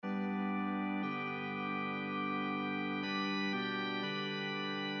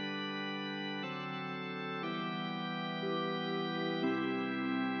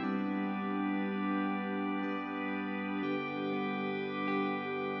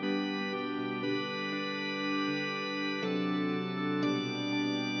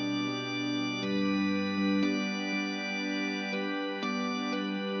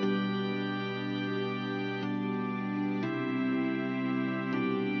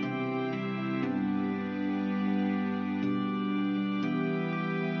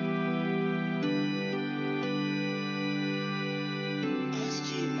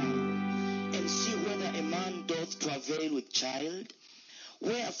travail with child?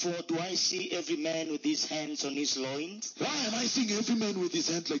 Wherefore do I see every man with his hands on his loins? Why am I seeing every man with his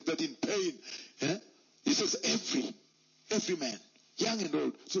hand like that in pain? Eh? He says every man, young and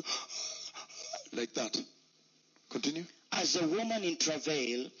old. So, like that. Continue. As a woman in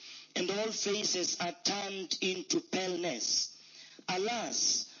travail, and all faces are turned into paleness.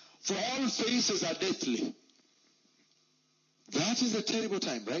 Alas, for all faces are deathly. That is a terrible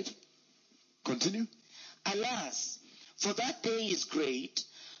time, right? Continue. Alas, for that day is great,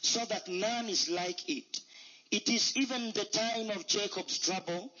 so that none is like it. It is even the time of Jacob's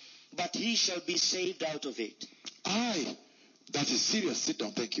trouble, but he shall be saved out of it. Aye, that is serious. Sit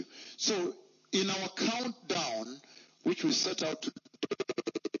down, thank you. So, in our countdown, which we set out to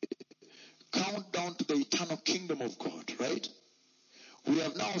count down to the eternal kingdom of God, right? We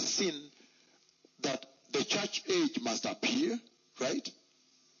have now seen that the church age must appear, right?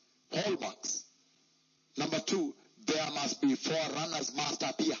 Hallmarks. Number 2, there must be forerunners must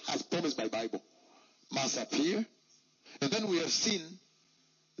appear, as promised by Bible. Must appear. And then we have seen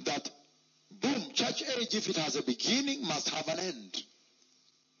that, boom, church age, if it has a beginning, must have an end.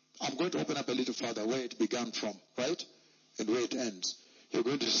 I'm going to open up a little further where it began from, right? And where it ends. You're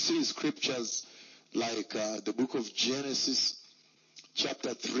going to see scriptures like the book of Genesis,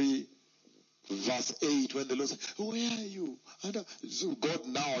 chapter 3, verse 8, when the Lord said, where are you? So God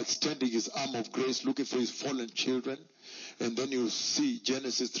now extending his arm of grace, looking for his fallen children. And then you see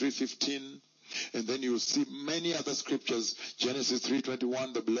Genesis 3:15. And then you'll see many other scriptures. Genesis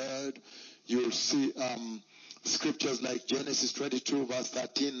 3:21, the blood. You'll see scriptures like Genesis 22, verse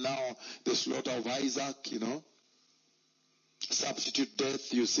 13. Now, the slaughter of Isaac, substitute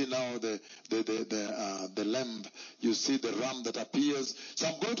death. You see now the lamb. You see the ram that appears. So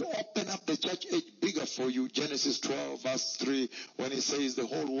I'm going to open up the church age bigger for you. Genesis 12, verse 3, when it says the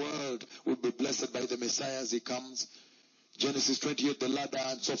whole world will be blessed by the Messiah as he comes. Genesis 28, the ladder,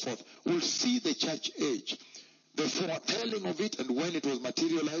 and so forth. We'll see the church age, the foretelling of it, and when it was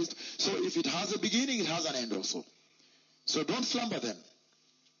materialized. So if it has a beginning, it has an end also. So don't slumber them.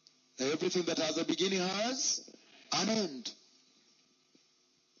 Everything that has a beginning has an end.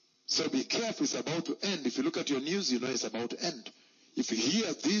 So be careful, it's about to end. If you look at your news, you know it's about to end. If you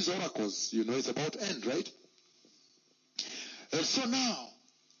hear these oracles, you know it's about to end, right? And so now,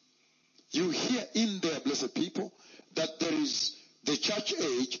 you hear in there, blessed people, that there is the church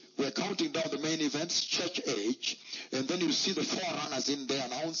age. We're counting down the main events, church age. And then you see the forerunners in there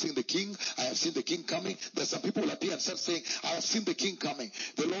announcing the king. I have seen the king coming. There's some people will appear and start saying, I have seen the king coming.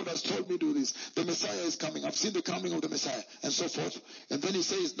 The Lord has told me to do this. The Messiah is coming. I've seen the coming of the Messiah. And so forth. And then he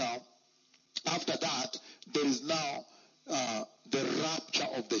says now, after that, there is now the rapture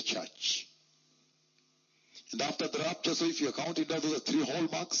of the church. And after the rapture, so if you're counting down those are 3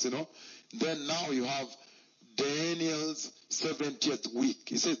 hallmarks, then now you have Daniel's 70th week.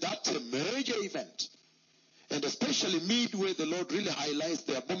 He says that's a major event. And especially midway, the Lord really highlights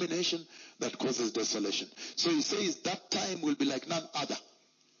the abomination that causes desolation. So he says that time will be like none other.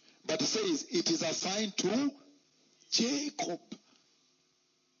 But he says it is assigned to Jacob.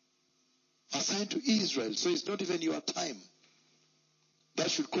 Assigned to Israel. So it's not even your time.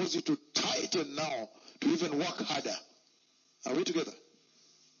 That should cause you to tighten now, to even work harder. Are we together?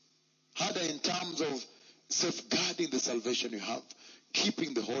 Harder in terms of safeguarding the salvation you have,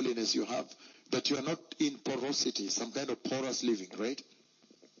 keeping the holiness you have, that you are not in porosity, some kind of porous living, right?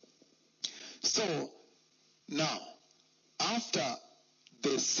 So, now, after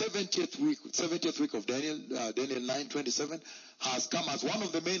the 70th week of Daniel 9:27 has come as one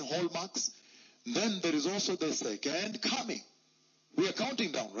of the main hallmarks, then there is also the second coming. We are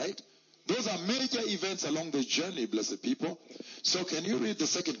counting down, right? Those are major events along the journey, blessed people. So can you read the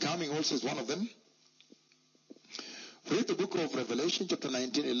second coming also as one of them? Read the book of Revelation, chapter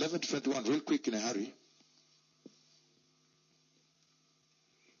 19, 11 to 21, real quick in a hurry.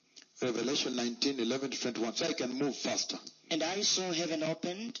 Revelation 19, 11 to 21, so I can move faster. And I saw heaven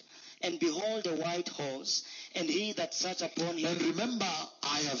opened, and behold a white horse, and he that sat upon him. And remember,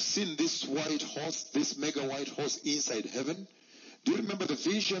 I have seen this white horse, this mega white horse inside heaven. Do you remember the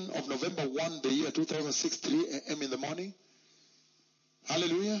vision of November 1, the year 2006, 3 a.m. in the morning?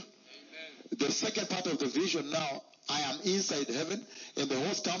 Hallelujah. Amen. The second part of the vision now, I am inside heaven, and the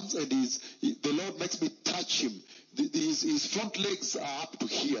horse comes, and the Lord makes me touch him. His front legs are up to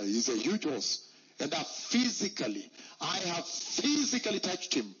here. He's a huge horse. And I have physically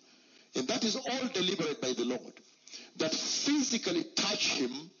touched him. And that is all deliberate by the Lord. That physically touch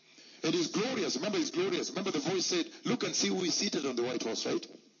him, and he's glorious. Remember, he's glorious. Remember the voice said, look and see who is seated on the white horse, right?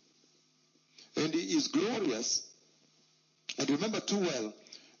 And he is glorious. And remember too well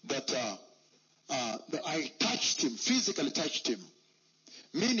that I touched him, physically touched him.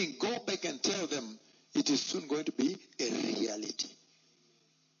 Meaning, go back and tell them it is soon going to be a reality.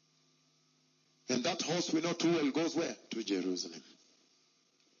 And that horse, we know too well, goes where? To Jerusalem.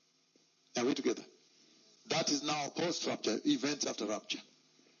 Are we together? That is now post-rapture, events after rapture.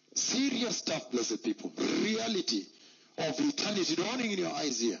 Serious stuff, blessed people. Reality of eternity dawning in your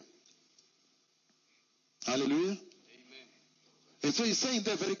eyes here. Hallelujah. Amen. And so he's saying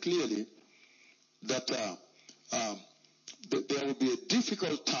there very clearly that there will be a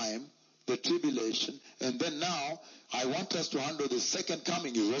difficult time, the tribulation, and then now I want us to handle the second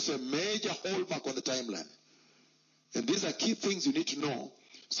coming. Is also a major hallmark on the timeline. And these are key things you need to know,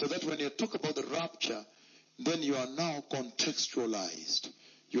 so that when you talk about the rapture, then you are now contextualized.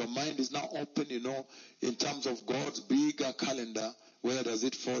 Your mind is now open, in terms of God's bigger calendar. Where does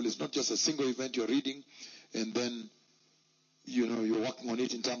it fall? It's not just a single event you're reading, and then, you're working on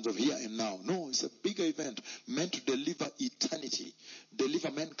it in terms of here and now. No, it's a bigger event meant to deliver eternity,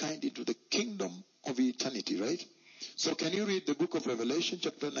 deliver mankind into the kingdom of eternity, right? So can you read the book of Revelation,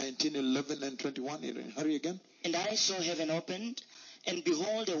 chapter 19, 11, and 21? Hurry again. And I saw heaven opened, and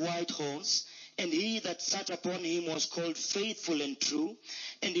behold a white horse, and he that sat upon him was called Faithful and True,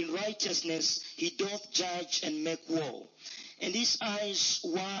 and in righteousness he doth judge and make war. And his eyes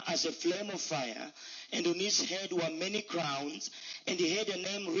were as a flame of fire, and on his head were many crowns, and he had a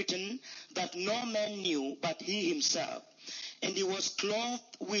name written that no man knew but he himself. And he was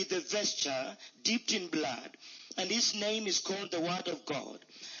clothed with a vesture dipped in blood, and his name is called the Word of God.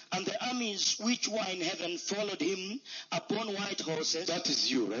 And the armies which were in heaven followed him upon white horses. That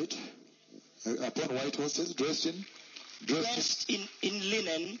is you, right? Upon white horses, dressed in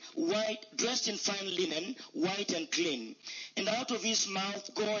linen, white, dressed in fine linen, white and clean. And out of his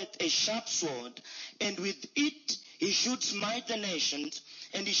mouth goeth a sharp sword, and with it he should smite the nations,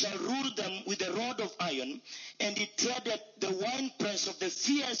 and he shall rule them with a rod of iron, and he treadeth the winepress of the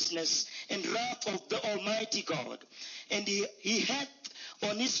fierceness and wrath of the Almighty God. And he hath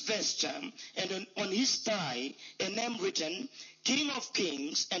on his vesture and on his thigh a name written, King of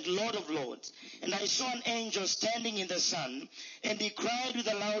Kings and Lord of Lords. And I saw an angel standing in the sun, and he cried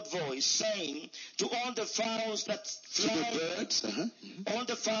with a loud voice, saying to all the fowls that fly, all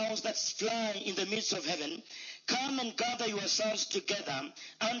the fowls that fly in the midst of heaven, come and gather yourselves together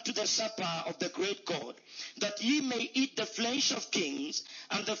unto the supper of the great God, that ye may eat the flesh of kings,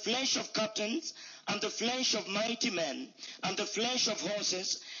 and the flesh of captains, and the flesh of mighty men, and the flesh of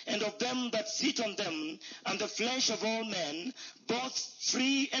horses, and of them that sit on them, and the flesh of all men, both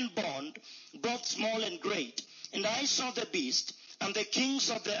free and bond, both small and great. And I saw the beast, and the kings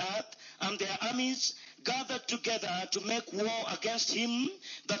of the earth, and their armies, gathered together to make war against him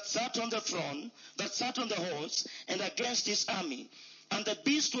that sat on the throne, that sat on the horse, and against his army. And the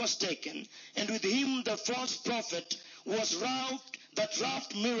beast was taken, and with him the false prophet was wrought, that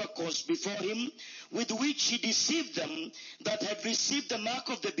wrought miracles before him, with which he deceived them that had received the mark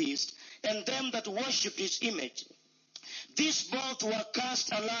of the beast, and them that worshipped his image. These both were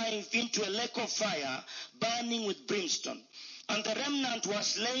cast alive into a lake of fire, burning with brimstone. And the remnant was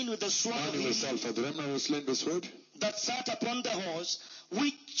slain with the sword of him the remnant was slain with the sword that sat upon the horse,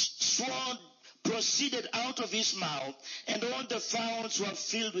 which sword proceeded out of his mouth, and all the fowls were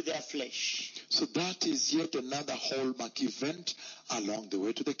filled with their flesh. So that is yet another hallmark event along the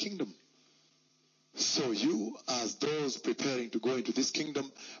way to the kingdom. So you, as those preparing to go into this kingdom,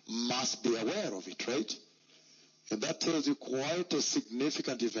 must be aware of it, right? And that tells you quite a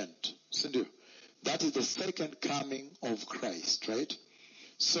significant event. That is the second coming of Christ, right?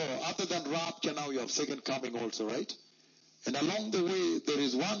 So other than rapture, now you have second coming also, right? And along the way, there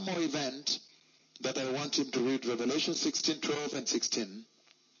is one more event that I want him to read, Revelation 16:12 and 16.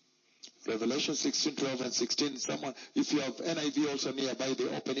 Revelation 16:12 and 16. Someone, if you have NIV also nearby, they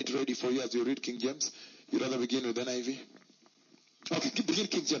open it ready for you as you read King James. You'd rather begin with NIV? Okay, begin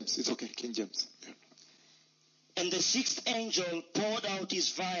King James. It's okay, King James. Yeah. And the sixth angel poured out his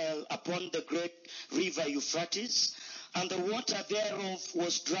vial upon the great river Euphrates, and the water thereof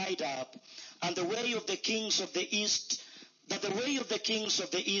was dried up, and the way of the kings of the east, that the way of the kings of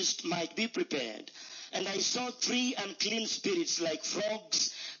the east might be prepared. And I saw 3 unclean spirits like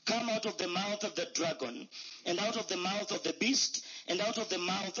frogs come out of the mouth of the dragon, and out of the mouth of the beast, and out of the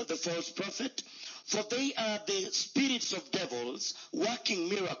mouth of the false prophet. For they are the spirits of devils, working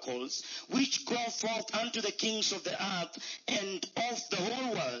miracles, which go forth unto the kings of the earth and of the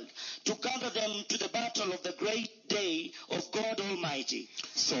whole world, to gather them to the battle of the great day of God Almighty.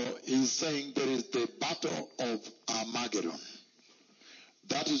 So he's saying there is the battle of Armageddon.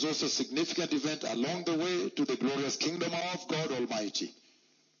 That is also a significant event along the way to the glorious kingdom of God Almighty.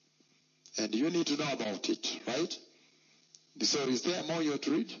 And you need to know about it, right? So is there more you have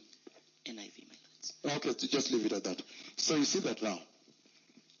to read? NIV, my lords. Okay, just leave it at that. So you see that now.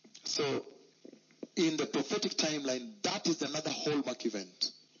 So in the prophetic timeline, that is another hallmark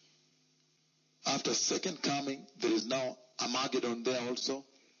event. After second coming, there is now Armageddon there also.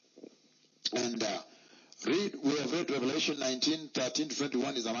 And we have read Revelation 19, 13 to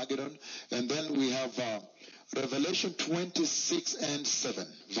 21 is Armageddon. And then we have Revelation 26 and 7,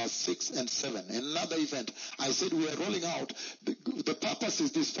 verse 6 and 7. Another event. I said we are rolling out. The purpose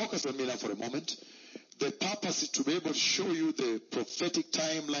is this. Focus on me now for a moment. The purpose is to be able to show you the prophetic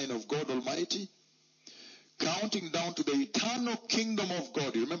timeline of God Almighty, counting down to the eternal kingdom of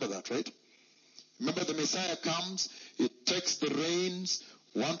God. You remember that, right? Remember the Messiah comes, he takes the reins,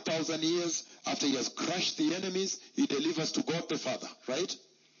 1,000 years after he has crushed the enemies, he delivers to God the Father, right?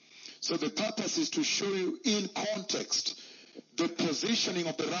 So the purpose is to show you in context the positioning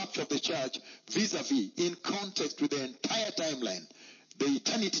of the rapture of the church vis-a-vis, in context with the entire timeline, the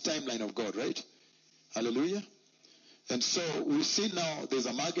eternity timeline of God, right? Hallelujah. And so we see now there's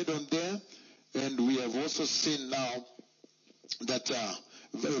Armageddon there, and we have also seen now that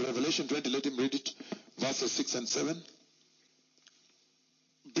Revelation 20, let him read it, verses 6 and 7.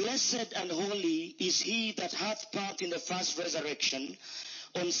 Blessed and holy is he that hath part in the first resurrection.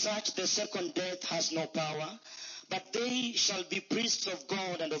 On such the second death has no power. But they shall be priests of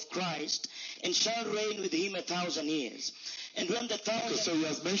God and of Christ, and shall reign with him 1,000 years. And when the 1,000... Okay, so he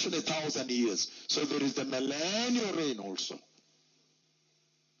has mentioned 1,000 years. So there is the millennial reign also.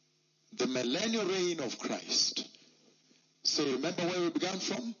 The millennial reign of Christ. So remember where we began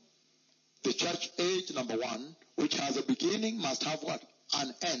from? The church age, number one, which has a beginning, must have what?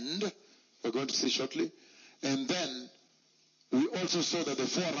 An end. We're going to see shortly. And then we also saw that the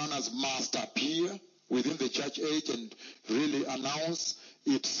forerunners must appear within the church age and really announce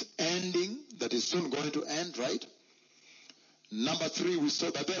its ending, that is soon going to end, right? Number three, we saw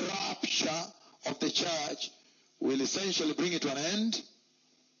that the rapture of the church will essentially bring it to an end.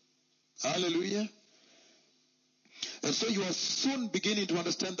 Hallelujah. And so you are soon beginning to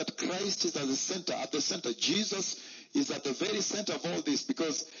understand that Christ is at the center. Jesus is at the very center of all this,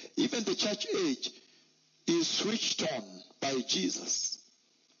 because even the church age is switched on by Jesus.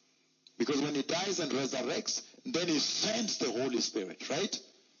 Because when he dies and resurrects, then he sends the Holy Spirit, right?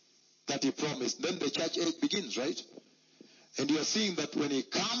 That he promised. Then the church age begins, right? And you are seeing that when he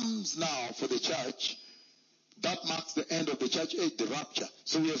comes now for the church, that marks the end of the church age, the rapture.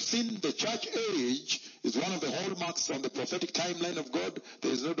 So we have seen the church age is one of the hallmarks on the prophetic timeline of God.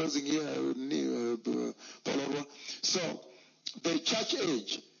 There is no dozing here. So the church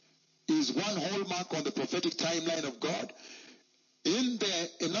age is one hallmark on the prophetic timeline of God. In there,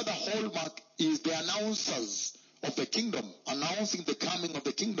 another hallmark is the announcers of the kingdom, announcing the coming of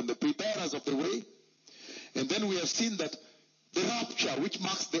the kingdom, the preparers of the way. And then we have seen that the rapture, which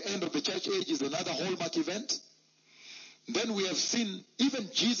marks the end of the church age, is another hallmark event. Then we have seen even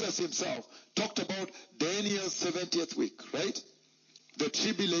Jesus himself talked about Daniel's 70th week, right? The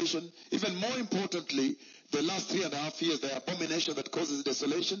tribulation. Even more importantly, the last 3.5 years, the abomination that causes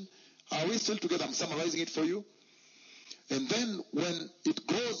desolation. Are we still together? I'm summarizing it for you. And then when it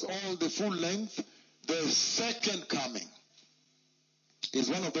goes all the full length, the second coming is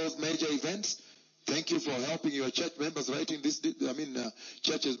one of those major events. Thank you for helping your church members writing this,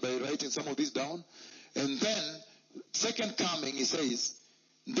 churches by writing some of this down. And then, second coming, he says,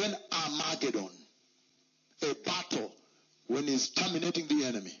 then Armageddon, a battle when he's terminating the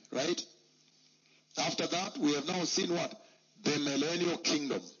enemy, right? After that, we have now seen what? The millennial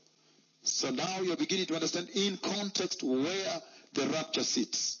kingdom. So now you're beginning to understand in context where the rapture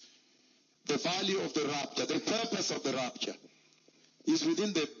sits. The value of the rapture, the purpose of the rapture is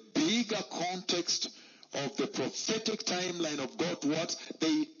within the bigger context of the prophetic timeline of God towards the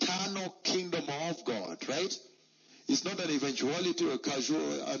eternal kingdom of God, right? It's not an eventuality or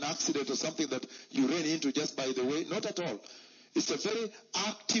casual, an accident or something that you ran into just by the way. Not at all. It's a very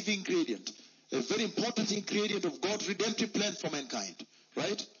active ingredient, a very important ingredient of God's redemptive plan for mankind,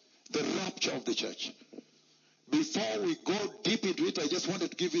 right? The rapture of the church. Before we go deep into it, I just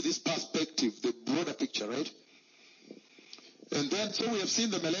wanted to give you this perspective, the broader picture, right? And then, so we have seen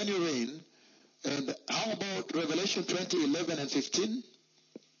the millennial reign. And how about Revelation 20, 11 and 15?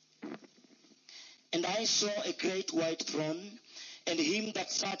 And I saw a great white throne, and him that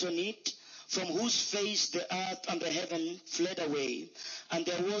sat on it, from whose face the earth and the heaven fled away, and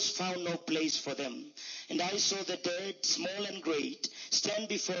there was found no place for them. And I saw the dead, small and great, stand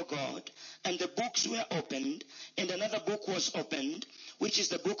before God, and the books were opened, and another book was opened, which is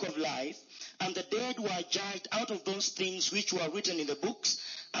the book of life. And the dead were judged out of those things which were written in the books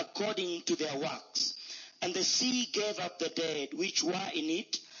according to their works. And the sea gave up the dead which were in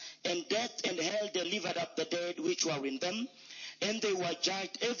it, and death and hell delivered up the dead which were in them, and they were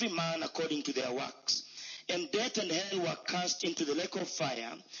judged every man according to their works. And death and hell were cast into the lake of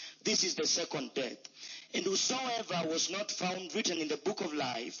fire. This is the second death. And whosoever was not found written in the book of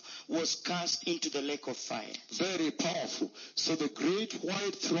life was cast into the lake of fire. Very powerful. So the great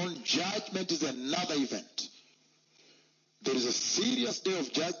white throne judgment is another event. There is a serious day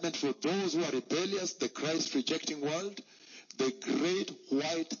of judgment for those who are rebellious, the Christ-rejecting world. The great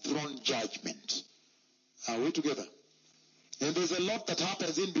white throne judgment. Are we together? And there's a lot that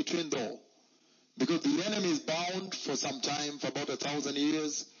happens in between though. Because the enemy is bound for some time, for about 1,000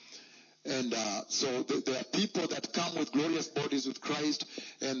 years. And so there are people that come with glorious bodies with Christ,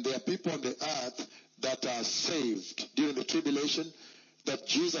 and there are people on the earth that are saved during the tribulation that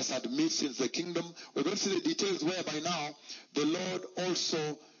Jesus had missed in the kingdom. We're going to see the details whereby now the Lord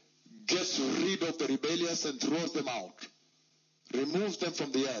also gets rid of the rebellious and throws them out, removes them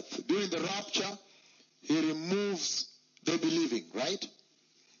from the earth. During the rapture, he removes the believing, right?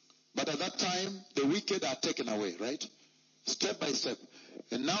 But at that time, the wicked are taken away, right? Step by step.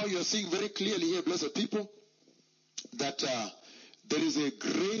 And now you're seeing very clearly here, blessed people, that there is a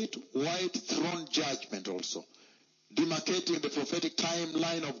great white throne judgment also, demarcating the prophetic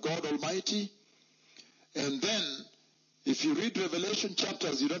timeline of God Almighty. And then, if you read Revelation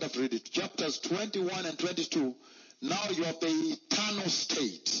chapters, you don't have to read it, chapters 21 and 22, now you have the eternal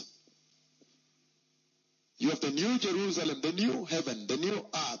state. You have the new Jerusalem, the new heaven, the new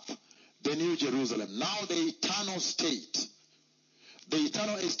earth, the new Jerusalem. Now the eternal state. The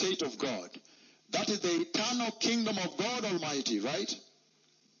eternal estate of God. That is the eternal kingdom of God Almighty, right?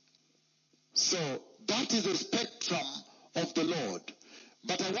 So that is the spectrum of the Lord.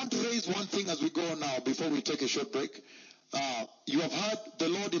 But I want to raise one thing as we go now before we take a short break. You have heard the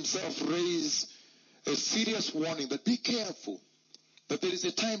Lord himself raise a serious warning that be careful. That there is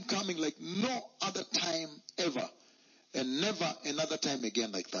a time coming like no other time ever. And never another time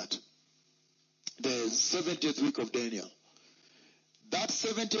again like that. The 70th week of Daniel. That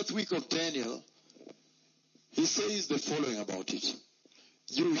 70th week of Daniel, he says the following about it.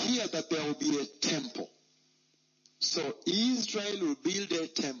 You hear that there will be a temple. So Israel will build a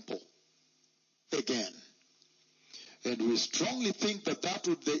temple again. And we strongly think that that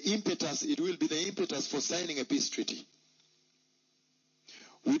would it will be the impetus for signing a peace treaty.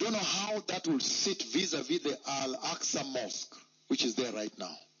 We don't know how that will sit vis-a-vis the Al-Aqsa Mosque, which is there right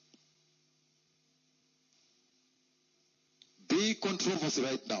now. Big controversy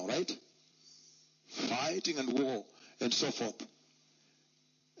right now, right? Fighting and war and so forth.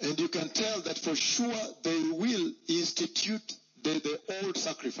 And you can tell that for sure they will institute the old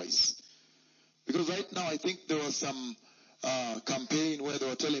sacrifice. Because right now I think there was some campaign where they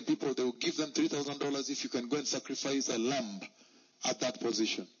were telling people they will give them $3,000 if you can go and sacrifice a lamb at that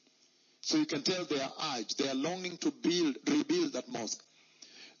position. So you can tell they are urged, they are longing to rebuild that mosque.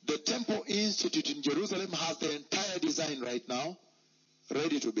 The Temple Institute in Jerusalem has the entire design right now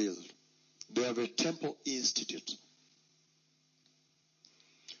ready to build. They have a Temple Institute.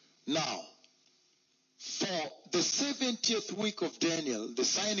 Now, for the 70th week of Daniel, the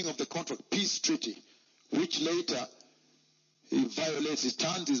signing of the contract, peace treaty, which later he violates, he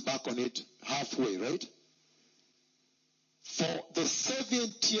turns his back on it halfway, right? For the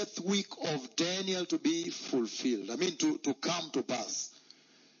 70th week of Daniel to be fulfilled, to come to pass.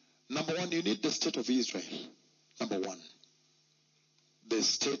 Number one, you need the state of Israel. Number one. The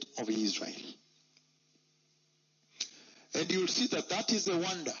state of Israel. And you'll see that is a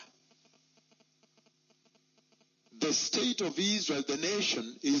wonder. The state of Israel, the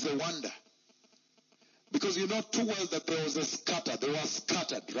nation, is a wonder. Because you know too well that they were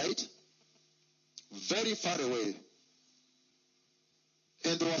scattered, right? Very far away.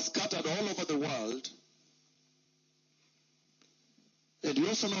 And they were scattered all over the world. And you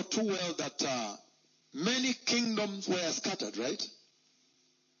also know too well that many kingdoms were scattered, right?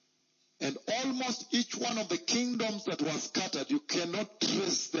 And almost each one of the kingdoms that were scattered, you cannot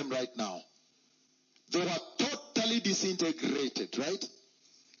trace them right now. They were totally disintegrated, right?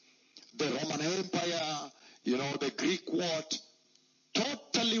 The Roman Empire, the Greek world,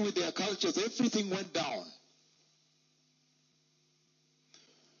 totally with their cultures, everything went down.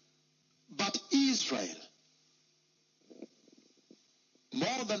 But Israel,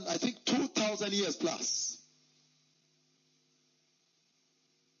 more than, I think, 2,000 years plus,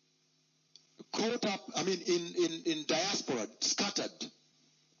 caught up, in diaspora, scattered.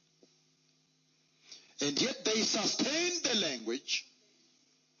 And yet they sustained the language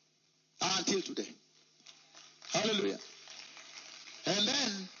until today. Hallelujah. And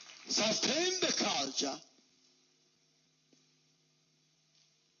then sustain the culture.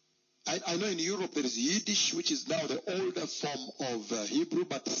 I know in Europe there is Yiddish, which is now the older form of Hebrew,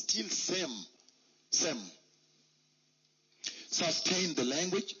 but still same. Sustain the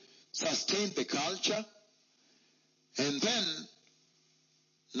language, sustain the culture, and then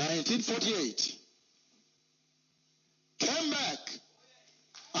 1948 came back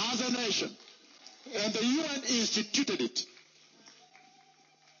as a nation, and the UN instituted it.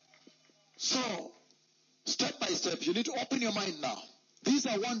 So, step by step, you need to open your mind now. These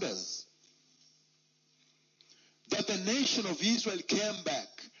are wonders. That the nation of Israel came back.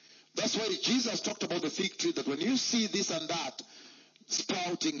 That's why Jesus talked about the fig tree, that when you see this and that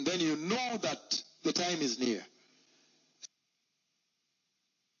sprouting, then you know that the time is near.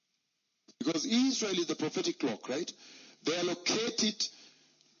 Because Israel is the prophetic clock, right? They are located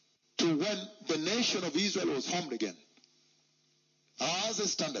to when the nation of Israel was formed again. As a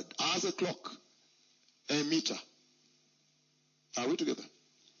standard, as a clock, a meter. Are we together?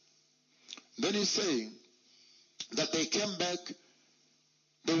 Then he's saying that they came back,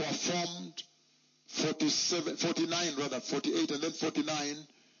 they were formed 48 and then 49,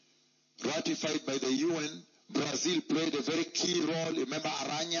 ratified by the UN. Brazil played a very key role. Remember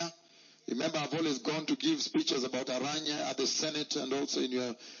Aranha? Remember, I've always gone to give speeches about Aranha at the Senate and also in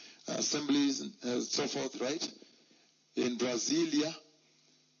your assemblies and so forth, right? In Brasilia,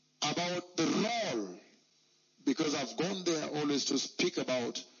 about the role, because I've gone there always to speak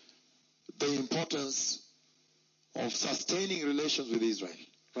about the importance of sustaining relations with Israel,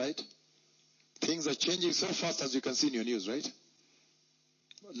 right? Things are changing so fast, as you can see in your news, right?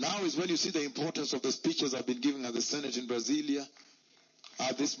 Now is when you see the importance of the speeches I've been giving at the Senate in Brasilia.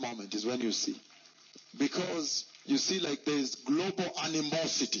 At this moment is when you see. Because you see like there is global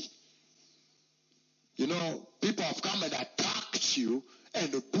animosity. You know, people have come and attacked you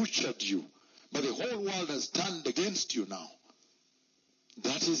and butchered you. But the whole world has turned against you now.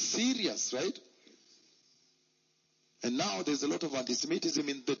 That is serious, right? And now there's a lot of anti-Semitism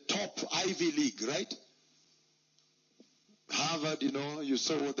in the top Ivy League, right? Harvard, you know, you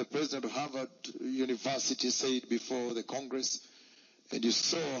saw what the president of Harvard University said before the Congress. And you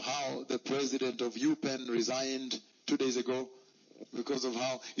saw how the president of UPenn resigned 2 days ago because of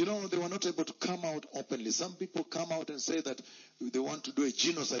how, you know, they were not able to come out openly. Some people come out and say that they want to do a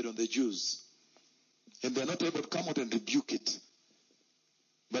genocide on the Jews. And they're not able to come out and rebuke it.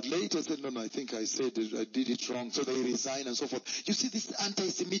 But later said, no, I think I said it, I did it wrong. So they resign and so forth. You see this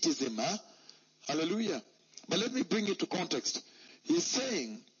anti-Semitism, huh? Hallelujah. But let me bring it to context. He's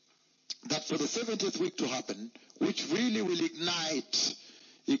saying that for the 70th week to happen, which really will ignite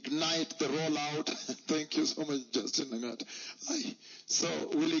the rollout. Thank you so much, Justin. So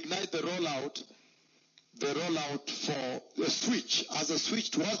we'll ignite the rollout for a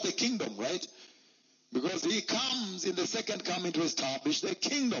switch towards the kingdom, right? Because he comes in the second coming to establish the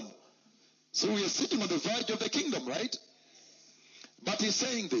kingdom. So we are sitting on the verge of the kingdom, right? But he's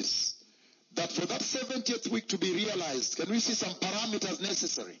saying this, that for that 70th week to be realized, can we see some parameters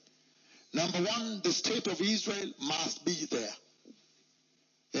necessary? Number one, the state of Israel must be there.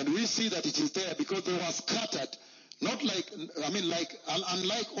 And we see that it is there because they were scattered. Unlike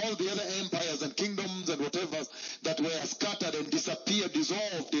all the other empires and kingdoms and whatever that were scattered and disappeared,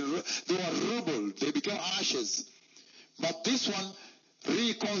 dissolved, they were rubbled, they became ashes. But this one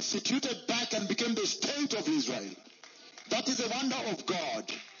reconstituted back and became the state of Israel. That is a wonder of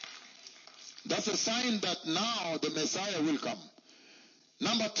God. That's a sign that now the Messiah will come.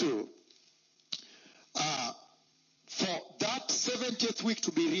 Number two, for that 70th week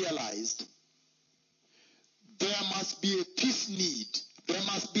to be realized, there must be a peace need. There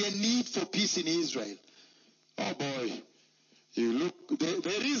must be a need for peace in Israel. Oh boy. You look,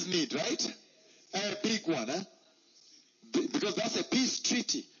 there is need, right? A big one, eh? Because that's a peace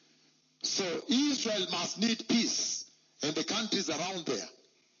treaty. So Israel must need peace and the countries around there.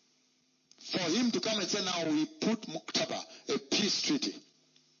 For him to come and say, now we put Muktaba, a peace treaty.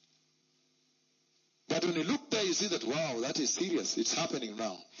 But when you look there, you see that, wow, that is serious. It's happening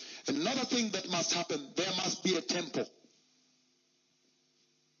now. Another thing that must happen, there must be a temple.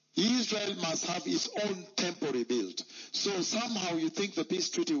 Israel must have its own temple rebuilt. So somehow you think the peace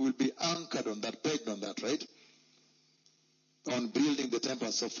treaty will be anchored on that, pegged on that, right? On building the temple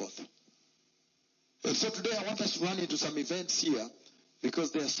and so forth. And so today I want us to run into some events here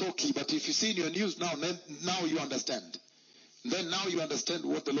because they are so key. But if you see in your news now, then now you understand. Then now you understand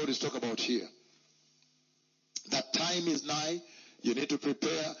what the Lord is talking about here. That time is nigh. You need to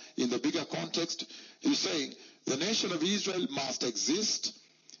prepare in the bigger context. He's saying the nation of Israel must exist.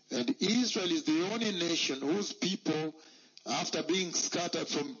 And Israel is the only nation whose people after being scattered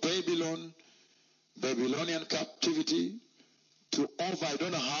from Babylonian captivity, to over I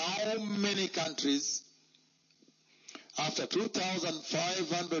don't know how many countries, after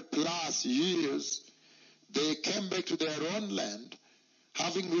 2,500 plus years, they came back to their own land,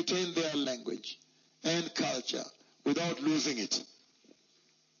 having retained their language and culture without losing it.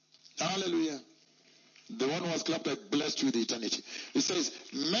 Hallelujah. The one who was clapped, I blessed you with eternity. It says,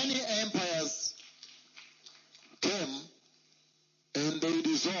 many empires came and they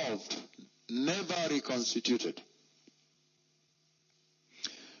dissolved, never reconstituted.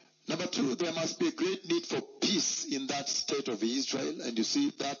 Number two, there must be a great need for peace in that state of Israel, and you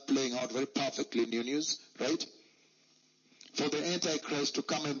see that playing out very perfectly in your news, right? For the Antichrist to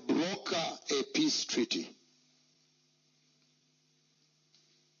come and broker a peace treaty.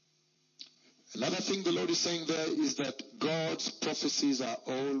 Another thing the Lord is saying there is that God's prophecies are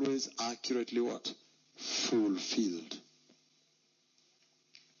always accurately what? Fulfilled.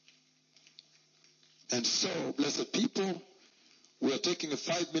 And so, blessed people, we are taking a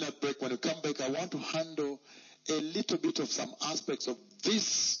 5-minute break. When we come back, I want to handle a little bit of some aspects of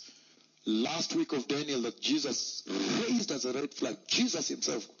this last week of Daniel that Jesus raised as a red flag. Jesus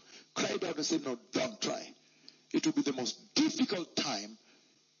himself cried out and said, no, don't try. It will be the most difficult time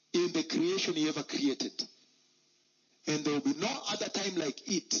in the creation he ever created. And there will be no other time like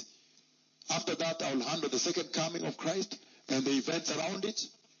it. After that, I will handle the second coming of Christ and the events around it.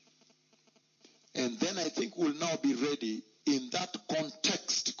 And then I think we'll now be ready in that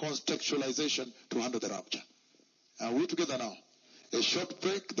contextualization to handle the rapture. Are we together now? A short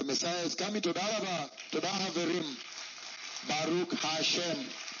break. The Messiah is coming to Haverim. Baruch Hashem.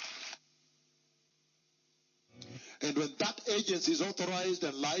 And when that agency is authorized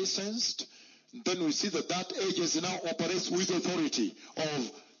and licensed, then we see that agency now operates with authority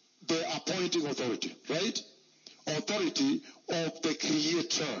of the appointing authority, right? Authority of the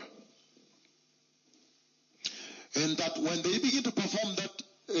Creator. And that when they begin to perform that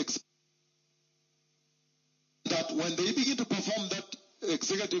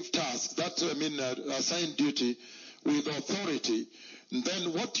executive task, assigned duty with authority,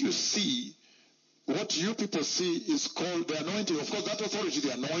 then what you people see is called the anointing. Of course, that authority,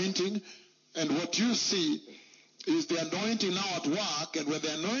 the anointing, and what you see is the anointing now at work. And when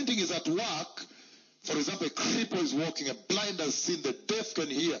the anointing is at work, for example, a cripple is walking, a blind has seen, the deaf can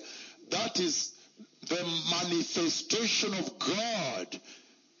hear. That is the manifestation of God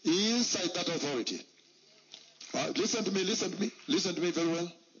inside that authority. Listen to me very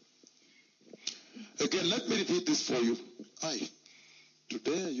well. Again, let me repeat this for you.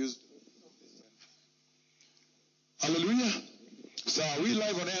 Today I used... Hallelujah. So are we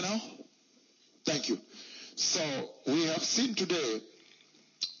live on air now? Thank you. So we have seen today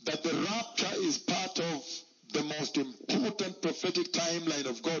that the rapture is part of the most important prophetic timeline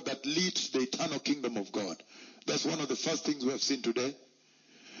of God that leads to the eternal kingdom of God. That's one of the first things we have seen today.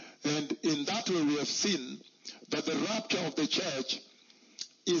 And in that way we have seen that the rapture of the church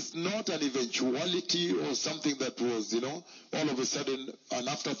is not an eventuality or something that was, all of a sudden an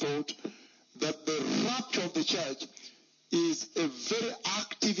afterthought. That the rapture of the church is a very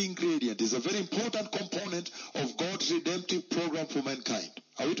active ingredient, is a very important component of God's redemptive program for mankind.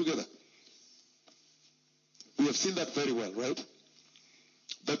 Are we together? We have seen that very well, right?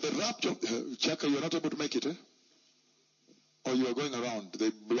 That the rapture, Chaka, you're not able to make it, eh? Or you are going around,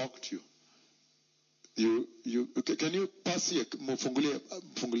 they blocked you. Can you pass here?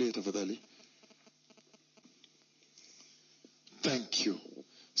 Fungulie tafadhali. Thank you.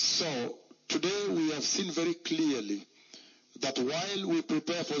 So, today we have seen very clearly that while we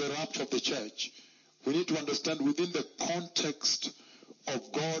prepare for the rapture of the church, we need to understand within the context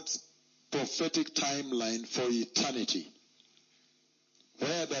of God's prophetic timeline for eternity.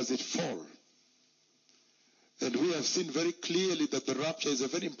 Where does it fall? And we have seen very clearly that the rapture is a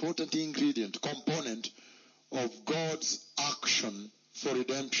very important component of God's action for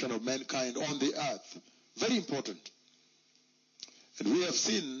redemption of mankind on the earth. Very important. And we have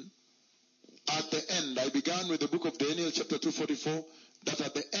seen at the end, I began with the book of Daniel chapter 2:44, that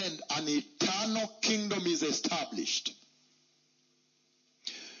at the end an eternal kingdom is established.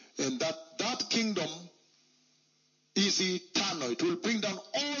 And that kingdom is eternal. It will bring down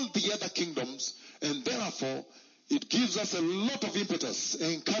all the other kingdoms, and therefore it gives us a lot of impetus,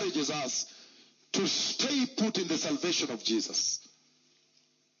 encourages us to stay put in the salvation of Jesus.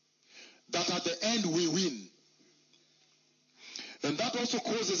 That at the end we win. And that also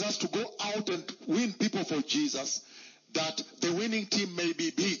causes us to go out and win people for Jesus, that the winning team may be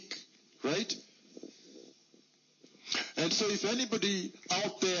big, right? And so if anybody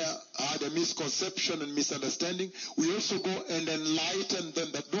out there had a misconception and misunderstanding, we also go and enlighten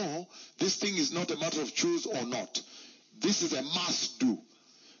them that no, this thing is not a matter of choose or not. This is a must do.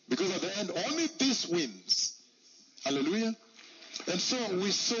 Because at the end, only this wins. Hallelujah. And so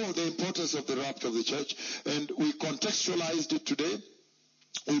we saw the importance of the rapture of the church, and we contextualized it today.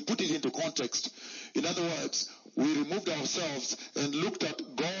 We put it into context. In other words, we removed ourselves and looked at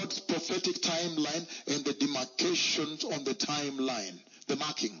God's prophetic timeline and the demarcations on the timeline, the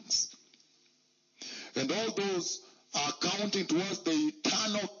markings. And all those are counting towards the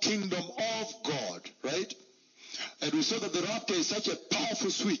eternal kingdom of God, right? And we saw that the rapture is such a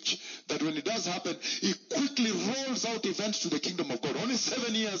powerful switch that when it does happen, it quickly rolls out events to the kingdom of God. Only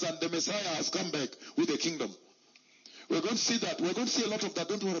 7 years and the Messiah has come back with the kingdom. We're going to see that. We're going to see a lot of that.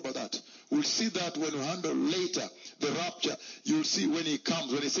 Don't worry about that. We'll see that when we handle later the rapture. You'll see when he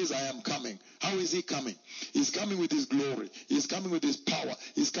comes, when he says, I am coming. How is he coming? He's coming with his glory. He's coming with his power.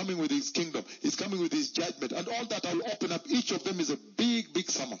 He's coming with his kingdom. He's coming with his judgment. And all that I'll open up. Each of them is a big, big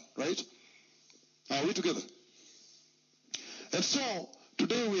sermon, right? Are we together? And so,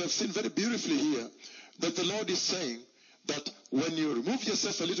 today we have seen very beautifully here that the Lord is saying that when you remove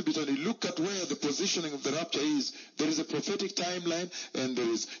yourself a little bit and you look at where the positioning of the rapture is, there is a prophetic timeline and there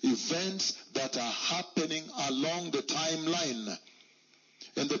is events that are happening along the timeline.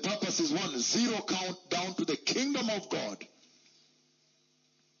 And the purpose is one, zero count down to the kingdom of God.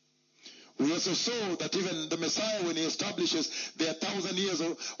 We also saw that even the Messiah, when he establishes their 1,000 years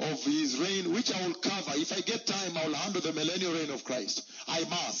of his reign, which I will cover. If I get time, I will handle the millennial reign of Christ. I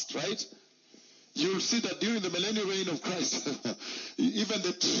must, right? You'll see that during the millennial reign of Christ, even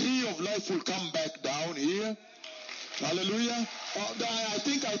the tree of life will come back down here. Hallelujah. I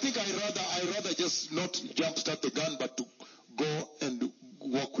think I rather just not jumpstart the gun, but to go and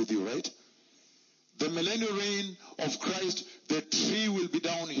walk with you, right? The millennial reign of Christ, the tree will be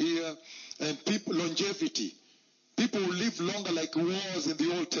down here, and people, longevity. People will live longer like wars in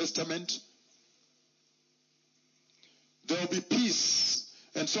the Old Testament. There will be peace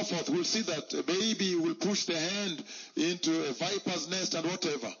and so forth. We'll see that a baby will push the hand into a viper's nest and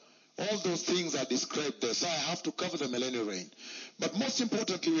whatever. All those things are described there. So I have to cover the millennial reign. But most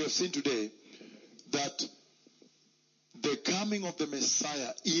importantly, we have seen today that the coming of the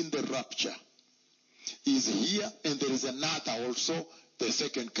Messiah in the rapture is here, and there is another also, the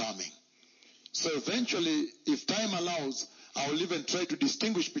second coming. So eventually, if time allows, I will even try to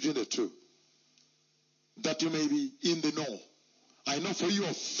distinguish between the two, that you may be in the know. I know for you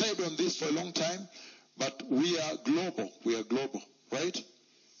have fed on this for a long time, but we are global. We are global, right?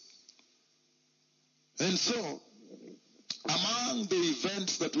 And so, among the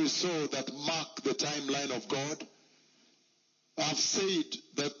events that we saw that mark the timeline of God, I've said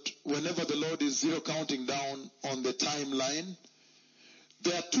that whenever the Lord is zero counting down on the timeline,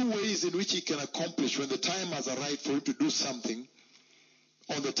 there are two ways in which he can accomplish when the time has arrived for him to do something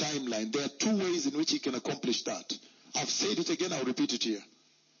on the timeline. There are two ways in which he can accomplish that. I've said it again, I'll repeat it here.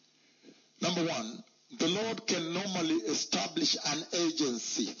 Number one, the Lord can normally establish an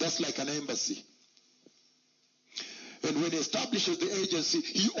agency. That's like an embassy. And when he establishes the agency,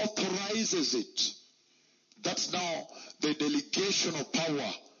 he authorizes it. That's now the delegation of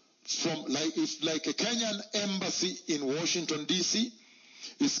power from, like a Kenyan embassy in Washington, D.C.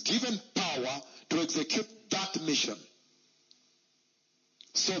 is given power to execute that mission.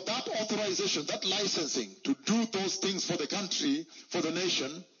 So that authorization, that licensing to do those things for the country, for the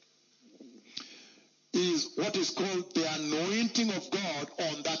nation, is what is called the anointing of God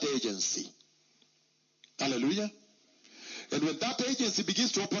on that agency. Hallelujah. And when that agency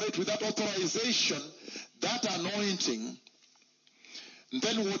begins to operate with that authorization, that anointing,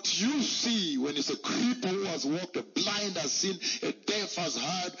 then what you see when it's a cripple who has walked, a blind has seen, a deaf has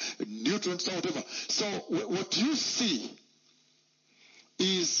heard, a nutrient, whatever. So what you see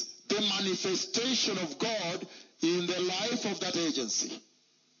is the manifestation of God in the life of that agency.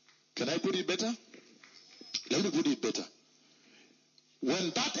 Can I put it better? Let me put it better.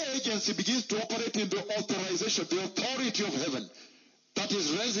 When that agency begins to operate in the authorization, the authority of heaven that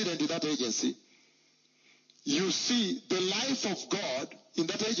is resident in that agency, you see the life of God in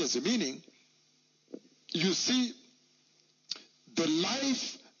that agency. Meaning, you see the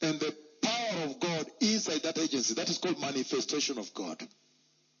life and the power of God inside that agency. That is called manifestation of God.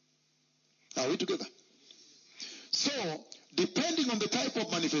 Are we together? So, depending on the type of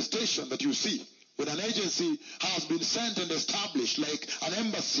manifestation that you see, when an agency has been sent and established, like an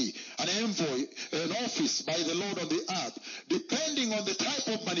embassy, an envoy, an office by the Lord on the earth, depending on the type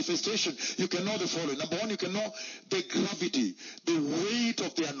of manifestation, you can know the following. Number one, you can know the gravity, the weight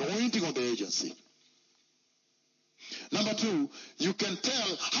of the anointing on the agency. Number two, you can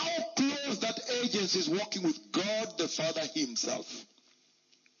tell how agency is walking with God the Father himself.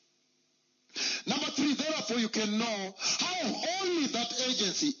 Number 3, therefore you can know how holy that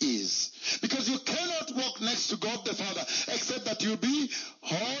agency is. Because you cannot walk next to God the Father except that you be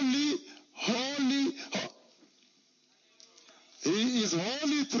holy, holy. He is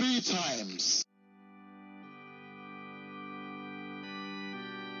holy 3 times.